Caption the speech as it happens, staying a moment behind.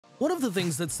One of the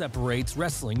things that separates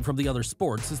wrestling from the other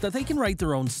sports is that they can write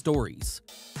their own stories.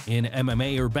 In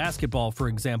MMA or basketball, for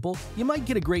example, you might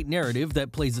get a great narrative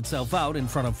that plays itself out in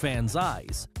front of fans'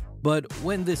 eyes. But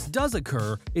when this does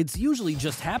occur, it's usually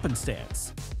just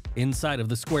happenstance. Inside of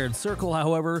the squared circle,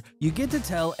 however, you get to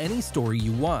tell any story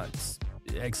you want.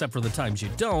 Except for the times you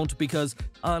don't, because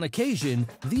on occasion,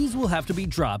 these will have to be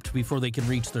dropped before they can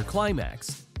reach their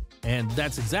climax. And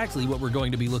that's exactly what we're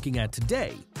going to be looking at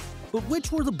today. But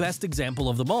which were the best example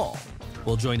of them all?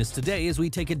 Well, join us today as we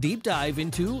take a deep dive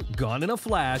into, gone in a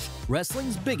flash,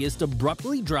 wrestling's biggest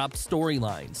abruptly dropped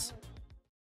storylines.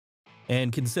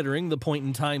 And considering the point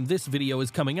in time this video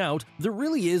is coming out, there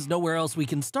really is nowhere else we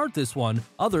can start this one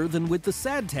other than with the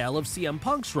sad tale of CM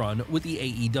Punk's run with the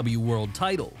AEW World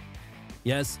title.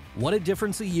 Yes, what a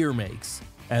difference a year makes.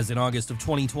 As in August of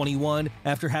 2021,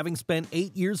 after having spent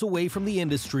 8 years away from the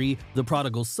industry, the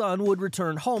prodigal son would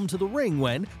return home to the ring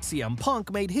when CM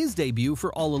Punk made his debut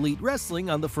for All Elite Wrestling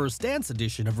on the First Dance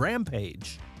edition of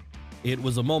Rampage. It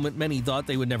was a moment many thought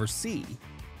they would never see.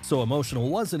 So emotional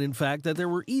was it, in fact, that there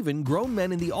were even grown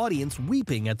men in the audience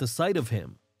weeping at the sight of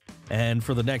him. And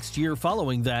for the next year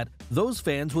following that, those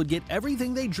fans would get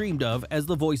everything they dreamed of as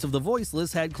the voice of the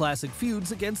voiceless had classic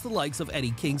feuds against the likes of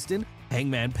Eddie Kingston,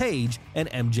 Hangman Page, and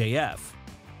MJF.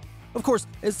 Of course,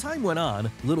 as time went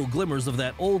on, little glimmers of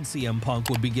that old CM Punk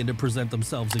would begin to present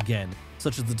themselves again,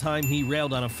 such as the time he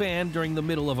railed on a fan during the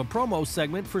middle of a promo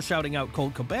segment for shouting out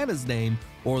Colt Cabana's name,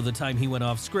 or the time he went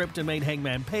off script and made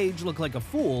Hangman Page look like a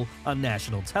fool on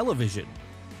national television.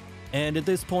 And at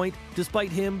this point,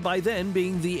 despite him by then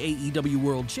being the AEW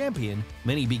World Champion,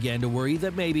 many began to worry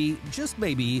that maybe, just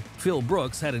maybe, Phil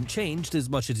Brooks hadn't changed as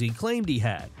much as he claimed he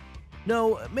had.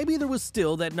 No, maybe there was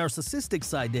still that narcissistic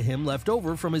side to him left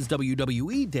over from his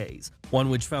WWE days, one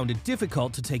which found it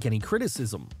difficult to take any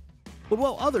criticism. But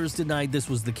while others denied this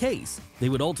was the case, they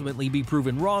would ultimately be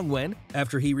proven wrong when,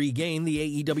 after he regained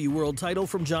the AEW World title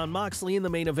from Jon Moxley in the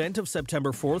main event of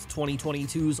September 4th,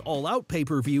 2022's All Out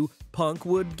pay-per-view, Punk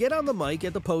would get on the mic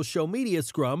at the post-show media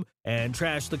scrum and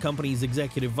trash the company's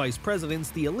executive vice presidents,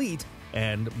 the Elite,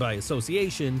 and, by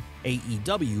association,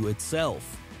 AEW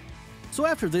itself. So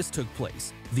after this took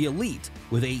place, the Elite,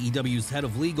 with AEW's head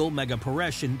of legal Mega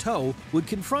Paresh in tow, would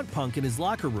confront Punk in his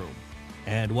locker room.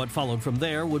 And what followed from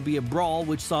there would be a brawl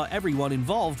which saw everyone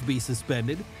involved be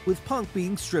suspended, with Punk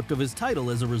being stripped of his title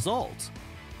as a result.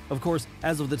 Of course,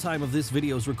 as of the time of this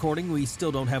video's recording, we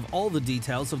still don't have all the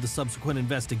details of the subsequent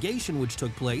investigation which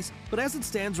took place, but as it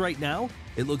stands right now,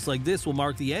 it looks like this will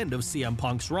mark the end of CM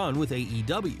Punk's run with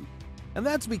AEW. And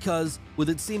that's because, with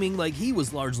it seeming like he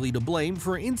was largely to blame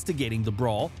for instigating the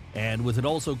brawl, and with it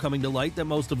also coming to light that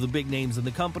most of the big names in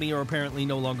the company are apparently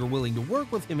no longer willing to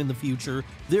work with him in the future,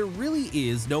 there really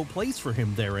is no place for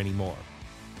him there anymore.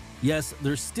 Yes,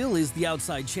 there still is the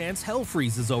outside chance hell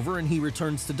freezes over and he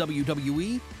returns to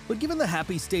WWE, but given the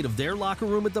happy state of their locker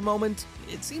room at the moment,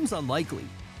 it seems unlikely.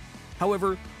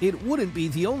 However, it wouldn't be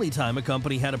the only time a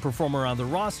company had a performer on the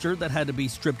roster that had to be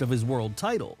stripped of his world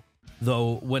title.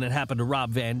 Though, when it happened to Rob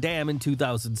Van Dam in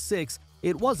 2006,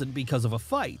 it wasn't because of a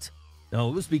fight. No,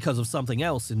 it was because of something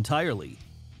else entirely.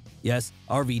 Yes,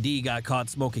 RVD got caught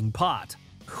smoking pot.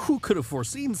 Who could have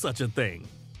foreseen such a thing?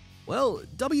 Well,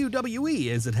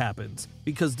 WWE as it happens,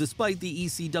 because despite the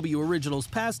ECW Originals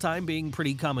pastime being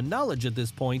pretty common knowledge at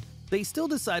this point, they still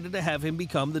decided to have him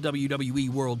become the WWE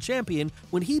World Champion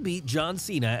when he beat John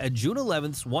Cena at June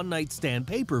 11th's One Night Stand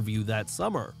pay-per-view that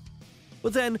summer.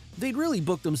 But then, they'd really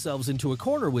booked themselves into a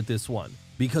corner with this one,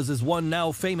 because as one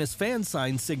now famous fan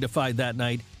sign signified that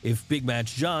night, if Big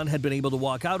Match John had been able to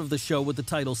walk out of the show with the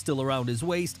title still around his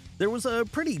waist, there was a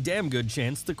pretty damn good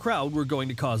chance the crowd were going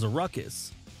to cause a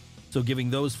ruckus. So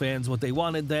giving those fans what they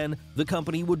wanted then, the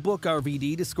company would book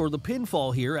RVD to score the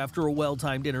pinfall here after a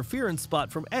well-timed interference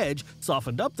spot from Edge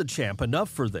softened up the champ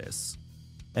enough for this.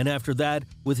 And after that,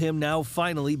 with him now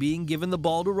finally being given the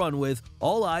ball to run with,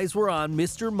 all eyes were on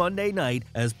Mr. Monday Night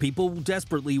as people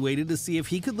desperately waited to see if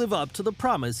he could live up to the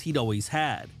promise he'd always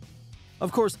had.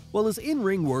 Of course, while his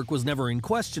in-ring work was never in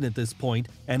question at this point,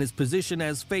 and his position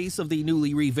as face of the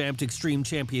newly revamped Extreme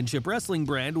Championship Wrestling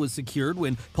brand was secured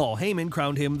when Paul Heyman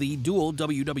crowned him the dual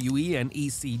WWE and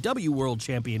ECW World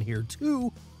Champion here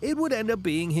too, it would end up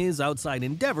being his outside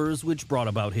endeavors which brought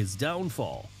about his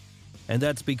downfall. And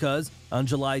that's because, on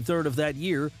July 3rd of that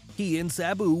year, he and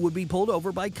Sabu would be pulled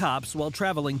over by cops while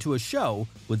traveling to a show,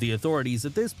 with the authorities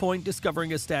at this point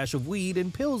discovering a stash of weed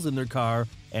and pills in their car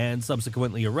and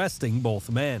subsequently arresting both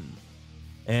men.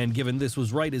 And given this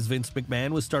was right as Vince McMahon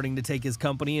was starting to take his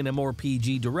company in a more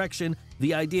PG direction,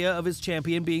 the idea of his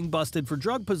champion being busted for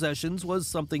drug possessions was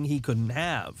something he couldn't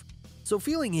have. So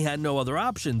feeling he had no other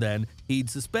option then, he'd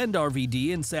suspend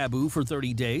RVD and Sabu for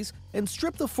 30 days and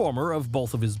strip the former of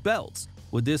both of his belts,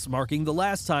 with this marking the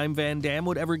last time Van Dam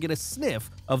would ever get a sniff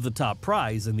of the top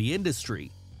prize in the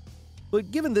industry.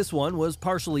 But given this one was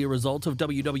partially a result of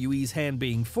WWE's hand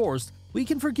being forced, we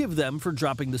can forgive them for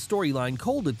dropping the storyline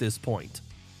cold at this point.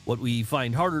 What we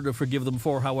find harder to forgive them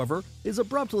for, however, is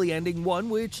abruptly ending one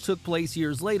which took place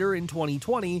years later in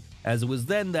 2020, as it was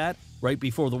then that, right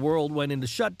before the world went into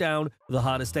shutdown, the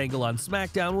hottest angle on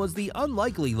SmackDown was the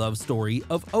unlikely love story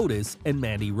of Otis and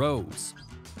Mandy Rose.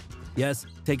 Yes,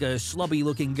 take a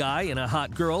schlubby-looking guy and a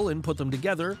hot girl and put them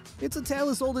together. It's a tale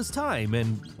as old as time,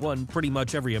 and one pretty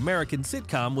much every American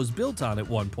sitcom was built on at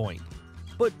one point.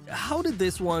 But how did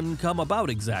this one come about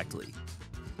exactly?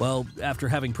 Well, after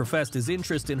having professed his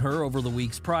interest in her over the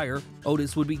weeks prior,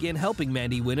 Otis would begin helping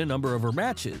Mandy win a number of her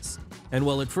matches. And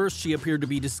while at first she appeared to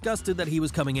be disgusted that he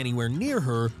was coming anywhere near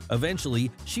her,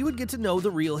 eventually she would get to know the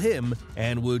real him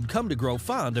and would come to grow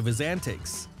fond of his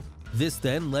antics. This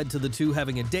then led to the two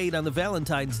having a date on the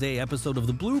Valentine's Day episode of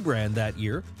the Blue Brand that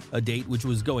year, a date which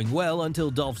was going well until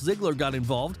Dolph Ziggler got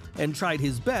involved and tried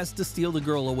his best to steal the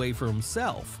girl away for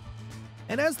himself.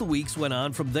 And as the weeks went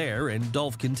on from there and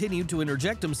Dolph continued to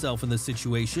interject himself in the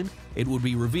situation, it would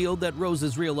be revealed that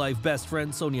Rose's real-life best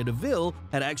friend Sonya Deville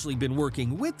had actually been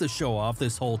working with the show-off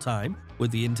this whole time,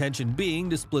 with the intention being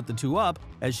to split the two up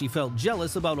as she felt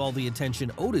jealous about all the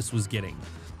attention Otis was getting.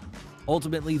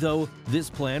 Ultimately, though, this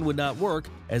plan would not work,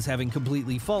 as having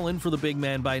completely fallen for the big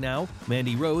man by now,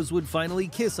 Mandy Rose would finally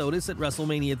kiss Otis at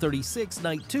WrestleMania 36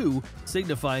 Night 2,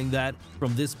 signifying that,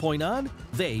 from this point on,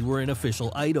 they were an official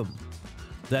item.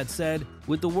 That said,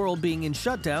 with the world being in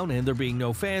shutdown and there being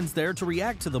no fans there to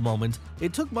react to the moment,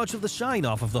 it took much of the shine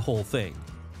off of the whole thing.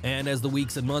 And as the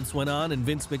weeks and months went on and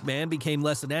Vince McMahon became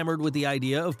less enamored with the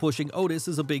idea of pushing Otis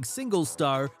as a big singles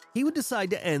star, he would decide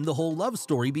to end the whole love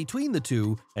story between the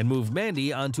two and move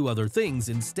Mandy onto other things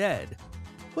instead.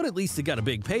 But at least it got a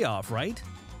big payoff, right?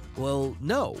 Well,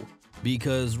 no,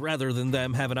 because rather than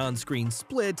them have an on-screen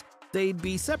split, they'd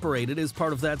be separated as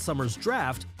part of that summer's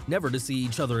draft, never to see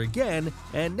each other again,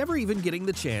 and never even getting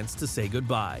the chance to say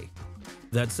goodbye.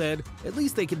 That said, at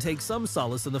least they can take some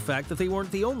solace in the fact that they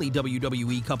weren't the only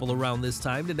WWE couple around this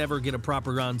time to never get a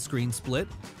proper on-screen split,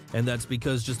 and that's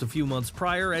because just a few months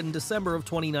prior, in December of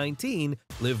 2019,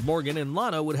 Liv Morgan and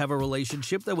Lana would have a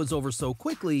relationship that was over so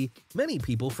quickly, many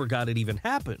people forgot it even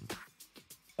happened.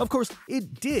 Of course,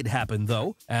 it did happen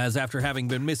though, as after having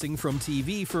been missing from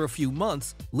TV for a few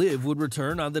months, Liv would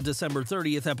return on the December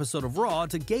 30th episode of Raw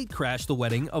to gatecrash the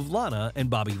wedding of Lana and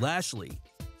Bobby Lashley.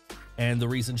 And the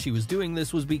reason she was doing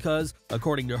this was because,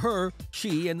 according to her,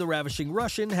 she and the ravishing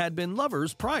Russian had been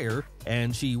lovers prior,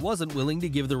 and she wasn't willing to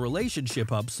give the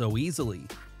relationship up so easily.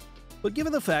 But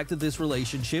given the fact that this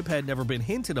relationship had never been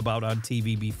hinted about on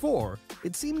TV before,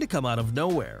 it seemed to come out of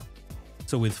nowhere.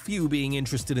 So with few being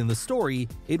interested in the story,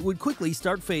 it would quickly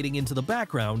start fading into the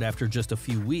background after just a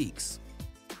few weeks.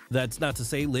 That's not to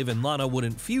say Liv and Lana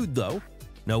wouldn't feud though.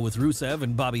 No, with Rusev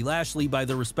and Bobby Lashley by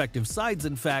their respective sides,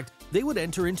 in fact, they would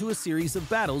enter into a series of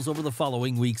battles over the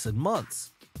following weeks and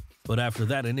months. But after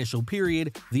that initial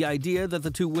period, the idea that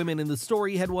the two women in the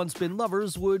story had once been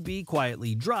lovers would be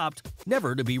quietly dropped,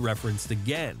 never to be referenced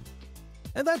again.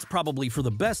 And that's probably for the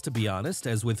best, to be honest,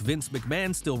 as with Vince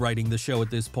McMahon still writing the show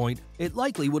at this point, it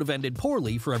likely would have ended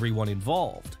poorly for everyone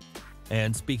involved.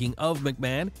 And speaking of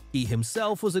McMahon, he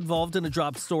himself was involved in a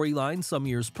dropped storyline some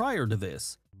years prior to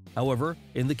this. However,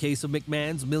 in the case of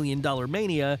McMahon's $1 Million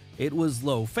Mania, it was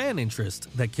low fan interest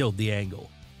that killed the angle.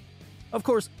 Of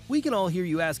course, we can all hear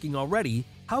you asking already,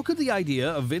 how could the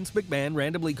idea of Vince McMahon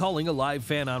randomly calling a live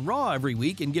fan on Raw every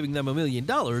week and giving them $1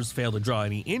 million fail to draw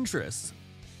any interest?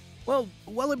 Well,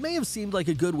 while it may have seemed like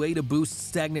a good way to boost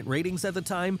stagnant ratings at the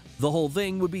time, the whole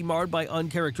thing would be marred by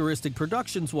uncharacteristic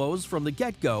production woes from the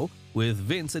get-go, with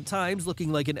Vince at times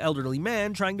looking like an elderly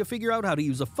man trying to figure out how to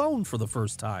use a phone for the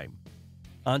first time.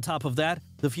 On top of that,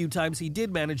 the few times he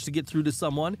did manage to get through to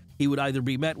someone, he would either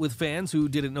be met with fans who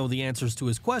didn't know the answers to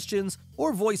his questions,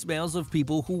 or voicemails of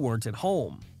people who weren't at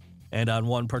home. And on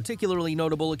one particularly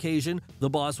notable occasion, the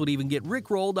boss would even get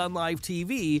rickrolled on live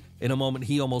TV in a moment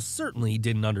he almost certainly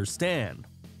didn't understand.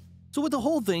 So with the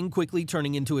whole thing quickly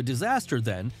turning into a disaster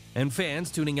then, and fans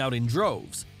tuning out in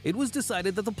droves, it was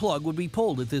decided that the plug would be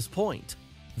pulled at this point.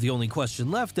 The only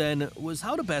question left then was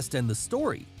how to best end the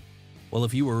story. Well,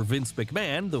 if you were Vince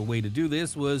McMahon, the way to do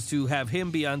this was to have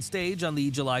him be on stage on the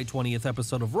July 20th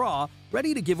episode of Raw,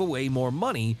 ready to give away more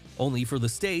money, only for the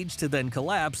stage to then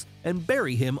collapse and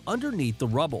bury him underneath the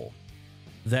rubble.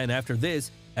 Then after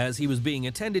this, As he was being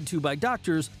attended to by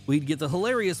doctors, we'd get the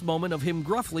hilarious moment of him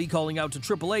gruffly calling out to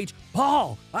Triple H,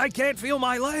 "Paul, I can't feel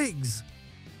my legs!"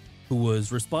 Who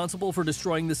was responsible for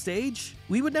destroying the stage?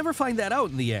 We would never find that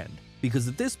out in the end, because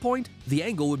at this point, the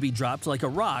angle would be dropped like a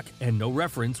rock and no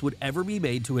reference would ever be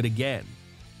made to it again.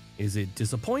 Is it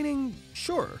disappointing?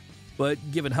 Sure. But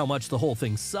given how much the whole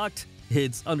thing sucked,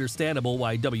 it's understandable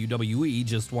why WWE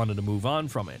just wanted to move on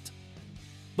from it.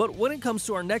 But when it comes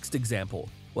to our next example,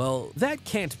 well, that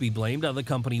can't be blamed on the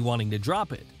company wanting to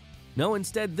drop it. No,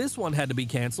 instead this one had to be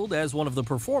cancelled as one of the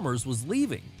performers was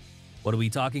leaving. What are we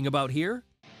talking about here?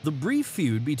 The brief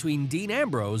feud between Dean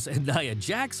Ambrose and Nia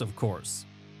Jax, of course.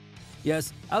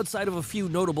 Yes, outside of a few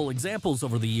notable examples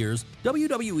over the years,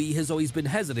 WWE has always been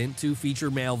hesitant to feature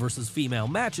male versus female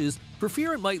matches for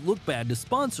fear it might look bad to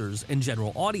sponsors and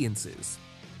general audiences.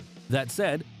 That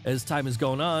said, as time has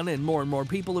gone on and more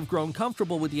people have grown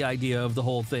comfortable with the idea of the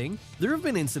whole thing, there have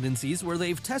been incidences where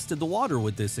they've tested the water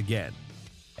with this again.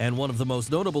 And one of the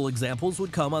most notable examples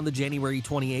would come on the January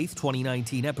 28,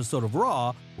 2019 episode of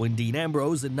Raw, when Dean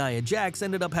Ambrose and Nia Jax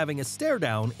ended up having a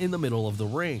stare-down in the middle of the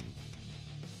ring.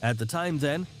 At the time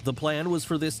then, the plan was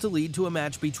for this to lead to a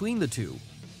match between the two.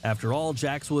 After all,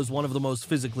 Jax was one of the most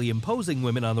physically imposing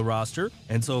women on the roster,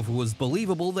 and so if it was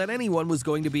believable that anyone was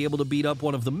going to be able to beat up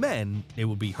one of the men, it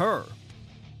would be her.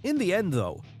 In the end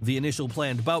though, the initial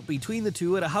planned bout between the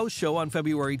two at a house show on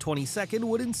February 22nd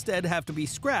would instead have to be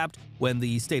scrapped when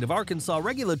the State of Arkansas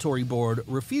Regulatory Board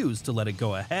refused to let it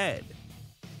go ahead.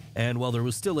 And while there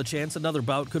was still a chance another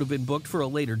bout could have been booked for a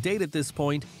later date at this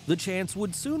point, the chance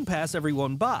would soon pass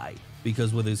everyone by,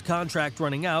 because with his contract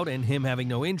running out and him having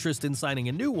no interest in signing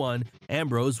a new one,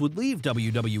 Ambrose would leave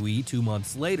WWE 2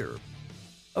 months later.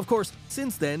 Of course,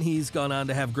 since then he's gone on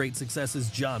to have great success as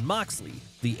Jon Moxley,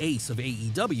 the ace of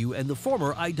AEW and the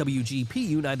former IWGP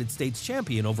United States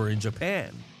champion over in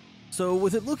Japan. So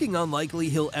with it looking unlikely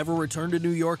he'll ever return to New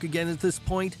York again at this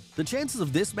point, the chances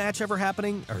of this match ever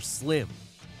happening are slim.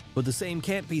 But the same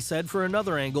can't be said for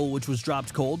another angle which was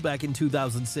dropped cold back in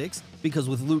 2006, because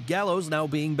with Luke Gallows now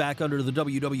being back under the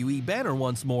WWE banner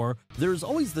once more, there's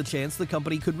always the chance the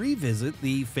company could revisit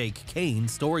the fake Kane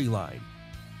storyline.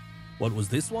 What was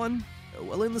this one?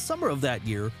 Well, in the summer of that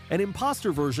year, an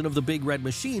imposter version of the Big Red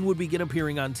Machine would begin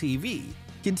appearing on TV,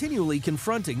 continually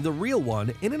confronting the real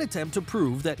one in an attempt to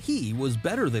prove that he was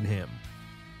better than him.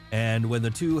 And when the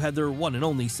two had their one and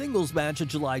only singles match at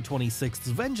July 26th's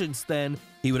Vengeance then,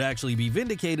 he would actually be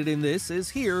vindicated in this, as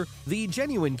here, the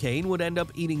genuine Kane would end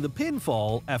up eating the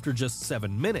pinfall after just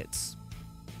 7 minutes.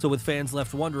 So with fans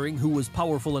left wondering who was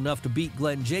powerful enough to beat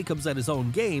Glenn Jacobs at his own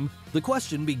game, the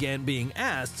question began being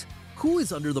asked, who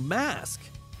is under the mask?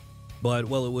 But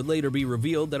while it would later be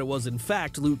revealed that it was in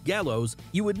fact Luke Gallows,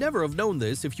 you would never have known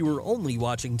this if you were only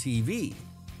watching TV.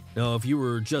 Now, if you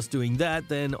were just doing that,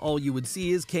 then all you would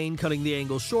see is Kane cutting the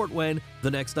angle short when, the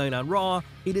next night on Raw,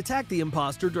 he'd attack the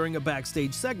imposter during a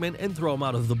backstage segment and throw him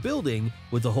out of the building,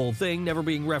 with the whole thing never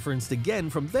being referenced again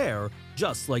from there,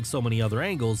 just like so many other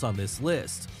angles on this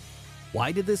list.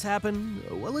 Why did this happen?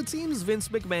 Well, it seems Vince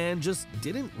McMahon just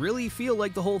didn't really feel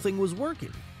like the whole thing was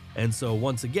working, and so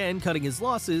once again, cutting his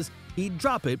losses, he'd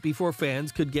drop it before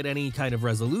fans could get any kind of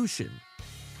resolution.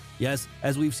 Yes,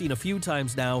 as we've seen a few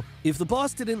times now, if the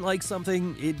boss didn't like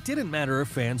something, it didn't matter if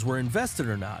fans were invested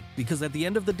or not, because at the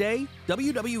end of the day,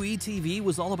 WWE TV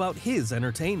was all about his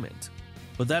entertainment.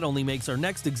 But that only makes our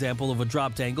next example of a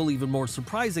dropped angle even more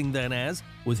surprising than as,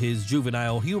 with his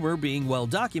juvenile humor being well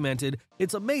documented,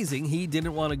 it's amazing he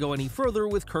didn't want to go any further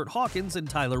with Curt Hawkins and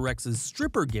Tyler Rex's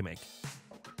stripper gimmick.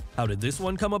 How did this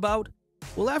one come about?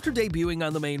 Well, after debuting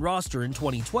on the main roster in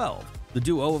 2012, the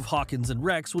duo of Hawkins and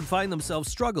Rex would find themselves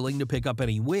struggling to pick up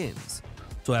any wins.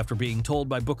 So after being told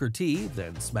by Booker T,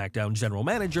 then SmackDown general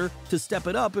manager, to step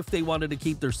it up if they wanted to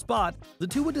keep their spot, the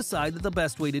two would decide that the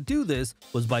best way to do this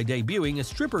was by debuting a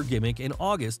stripper gimmick in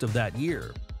August of that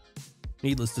year.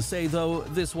 Needless to say though,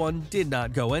 this one did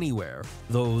not go anywhere,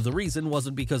 though the reason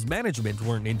wasn't because management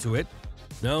weren't into it.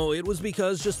 No, it was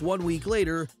because just 1 week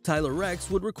later, Tyler Rex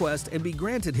would request and be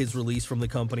granted his release from the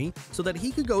company so that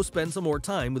he could go spend some more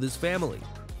time with his family.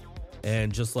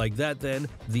 And just like that then,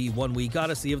 the 1 week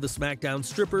odyssey of the SmackDown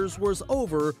strippers was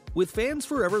over, with fans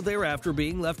forever thereafter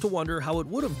being left to wonder how it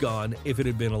would have gone if it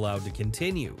had been allowed to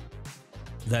continue.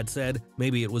 That said,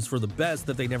 maybe it was for the best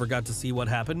that they never got to see what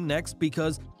happened next,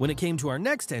 because when it came to our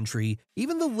next entry,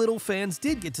 even the little fans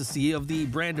did get to see of the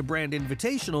brand-to-brand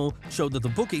invitational showed that the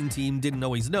booking team didn't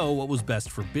always know what was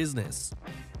best for business.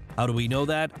 How do we know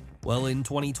that? Well, in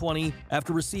 2020,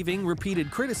 after receiving repeated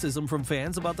criticism from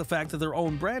fans about the fact that their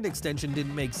own brand extension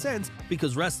didn't make sense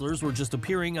because wrestlers were just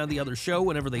appearing on the other show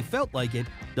whenever they felt like it,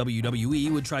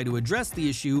 WWE would try to address the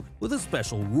issue with a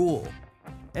special rule.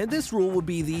 And this rule would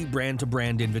be the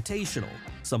brand-to-brand invitational,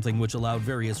 something which allowed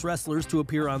various wrestlers to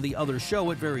appear on the other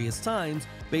show at various times,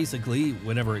 basically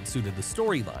whenever it suited the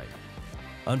storyline.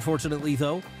 Unfortunately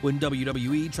though, when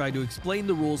WWE tried to explain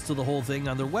the rules to the whole thing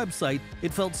on their website,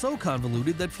 it felt so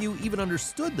convoluted that few even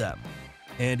understood them.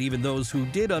 And even those who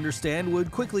did understand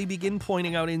would quickly begin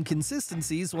pointing out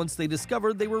inconsistencies once they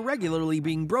discovered they were regularly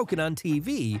being broken on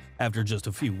TV after just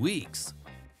a few weeks.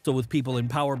 So with people in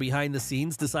power behind the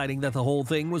scenes deciding that the whole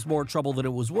thing was more trouble than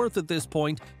it was worth at this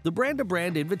point, the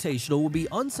brand-to-brand invitational would be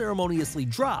unceremoniously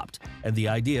dropped, and the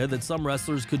idea that some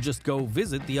wrestlers could just go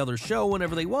visit the other show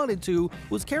whenever they wanted to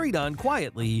was carried on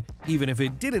quietly, even if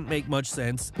it didn't make much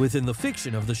sense within the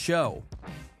fiction of the show.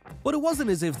 But it wasn't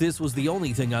as if this was the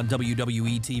only thing on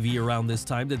WWE TV around this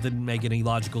time that didn't make any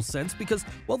logical sense, because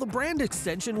while the brand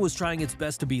extension was trying its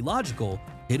best to be logical,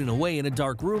 hidden away in a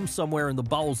dark room somewhere in the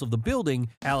bowels of the building,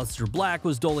 Aleister Black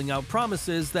was doling out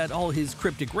promises that all his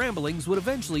cryptic ramblings would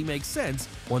eventually make sense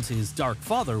once his Dark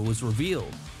Father was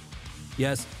revealed.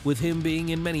 Yes, with him being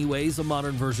in many ways a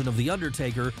modern version of The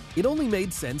Undertaker, it only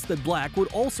made sense that Black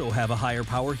would also have a higher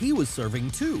power he was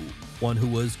serving too, one who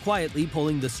was quietly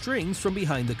pulling the strings from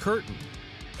behind the curtain.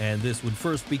 And this would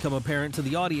first become apparent to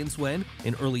the audience when,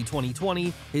 in early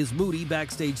 2020, his moody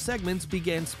backstage segments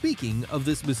began speaking of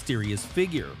this mysterious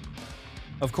figure.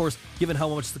 Of course, given how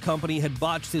much the company had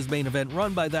botched his main event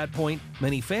run by that point,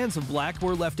 many fans of Black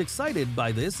were left excited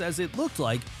by this, as it looked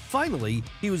like, finally,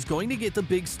 he was going to get the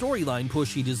big storyline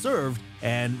push he deserved,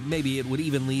 and maybe it would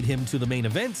even lead him to the main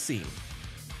event scene.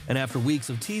 And after weeks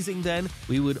of teasing then,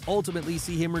 we would ultimately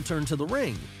see him return to the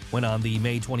ring, when on the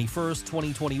May 21st,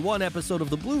 2021 episode of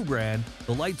the Blue Brand,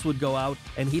 the lights would go out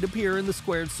and he'd appear in the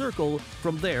squared circle,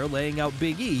 from there laying out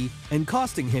Big E and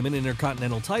costing him an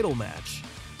Intercontinental title match.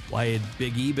 Why had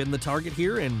Big E been the target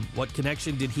here, and what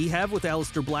connection did he have with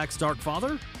Aleister Black's Dark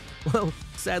Father? Well,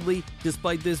 sadly,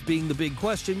 despite this being the big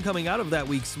question coming out of that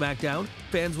week's SmackDown,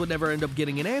 fans would never end up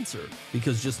getting an answer,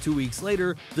 because just 2 weeks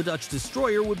later, the Dutch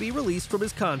Destroyer would be released from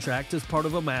his contract as part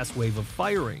of a mass wave of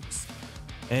firings.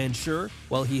 And sure,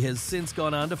 while he has since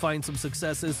gone on to find some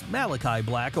success as Malachi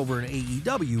Black over in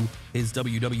AEW, his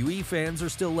WWE fans are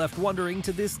still left wondering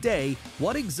to this day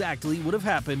what exactly would have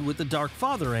happened with the Dark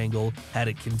Father angle had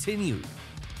it continued.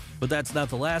 But that's not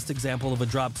the last example of a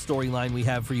dropped storyline we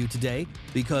have for you today,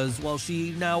 because while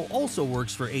she now also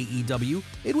works for AEW,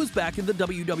 it was back in the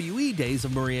WWE days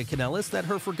of Maria Kanellis that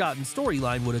her forgotten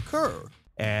storyline would occur,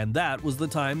 and that was the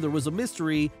time there was a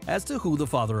mystery as to who the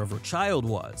father of her child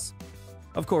was.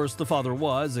 Of course, the father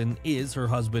was and is her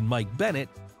husband Mike Bennett,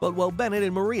 but while Bennett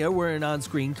and Maria were an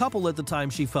on-screen couple at the time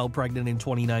she fell pregnant in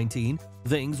 2019,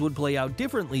 things would play out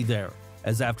differently there,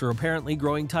 as after apparently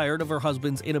growing tired of her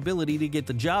husband's inability to get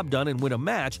the job done and win a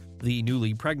match, the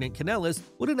newly pregnant Kanellis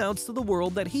would announce to the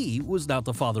world that he was not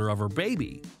the father of her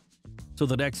baby. So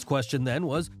the next question then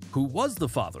was, who was the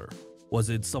father? Was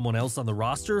it someone else on the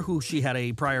roster who she had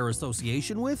a prior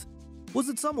association with? Was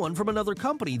it someone from another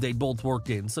company they'd both worked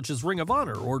in, such as Ring of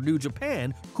Honor or New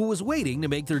Japan, who was waiting to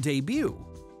make their debut?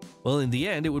 Well, in the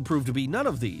end, it would prove to be none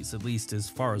of these, at least as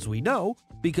far as we know,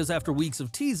 because after weeks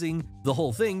of teasing, the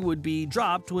whole thing would be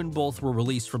dropped when both were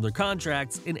released from their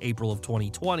contracts in April of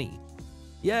 2020.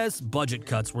 Yes, budget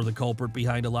cuts were the culprit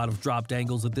behind a lot of dropped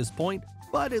angles at this point,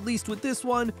 but at least with this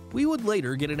one, we would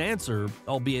later get an answer,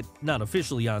 albeit not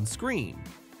officially on screen.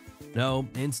 No,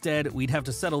 instead, we'd have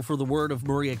to settle for the word of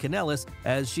Maria Kanellis,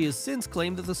 as she has since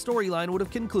claimed that the storyline would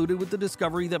have concluded with the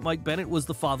discovery that Mike Bennett was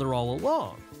the father all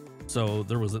along. So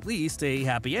there was at least a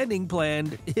happy ending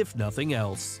planned, if nothing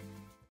else.